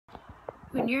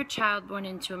When you're a child born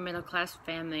into a middle-class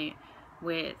family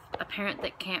with a parent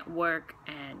that can't work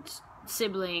and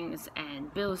siblings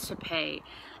and bills to pay,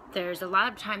 there's a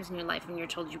lot of times in your life when you're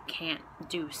told you can't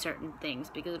do certain things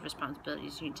because of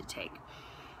responsibilities you need to take.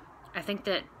 I think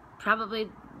that probably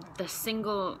the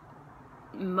single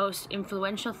most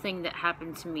influential thing that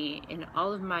happened to me in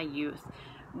all of my youth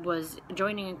was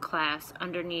joining a class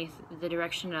underneath the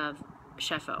direction of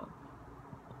Chef O.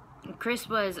 Chris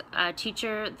was a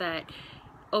teacher that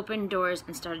opened doors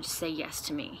and started to say yes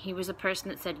to me. He was a person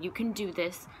that said, you can do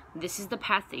this, this is the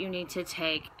path that you need to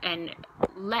take, and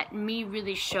let me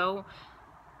really show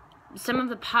some of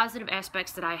the positive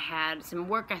aspects that I had, some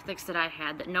work ethics that I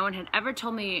had that no one had ever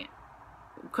told me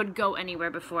could go anywhere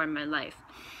before in my life.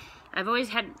 I've always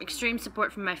had extreme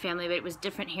support from my family, but it was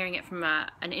different hearing it from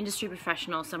an industry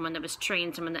professional, someone that was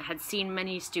trained, someone that had seen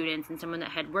many students, and someone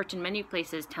that had worked in many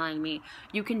places telling me,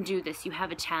 you can do this, you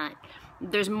have a talent.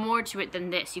 There's more to it than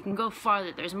this. You can go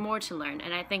farther. There's more to learn.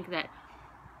 And I think that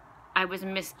I was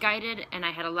misguided, and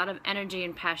I had a lot of energy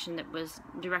and passion that was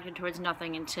directed towards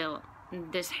nothing until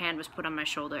this hand was put on my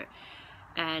shoulder.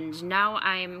 And now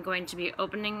I'm going to be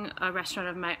opening a restaurant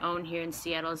of my own here in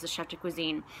Seattle as the Chef de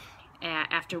Cuisine.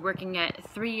 After working at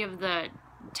 3 of the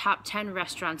top 10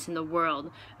 restaurants in the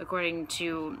world, according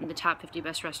to the top 50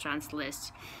 best restaurants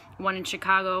list. 1 in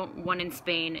Chicago, 1 in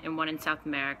Spain, and 1 in South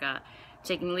America.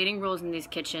 Taking leading roles in these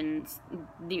kitchens.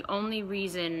 The only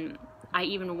reason I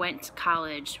even went to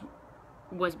college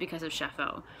was because of Chef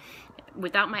O.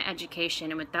 Without my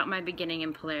education and without my beginning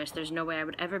in Polaris, there's no way I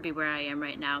would ever be where I am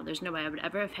right now. There's no way I would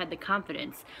ever have had the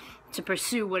confidence to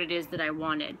pursue what it is that I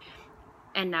wanted.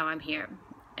 And now I'm here.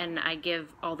 And I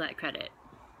give all that credit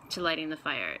to lighting the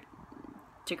fire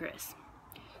to Chris.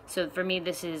 So for me,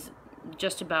 this is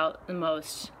just about the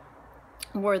most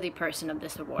worthy person of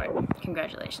this award.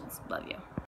 Congratulations. Love you.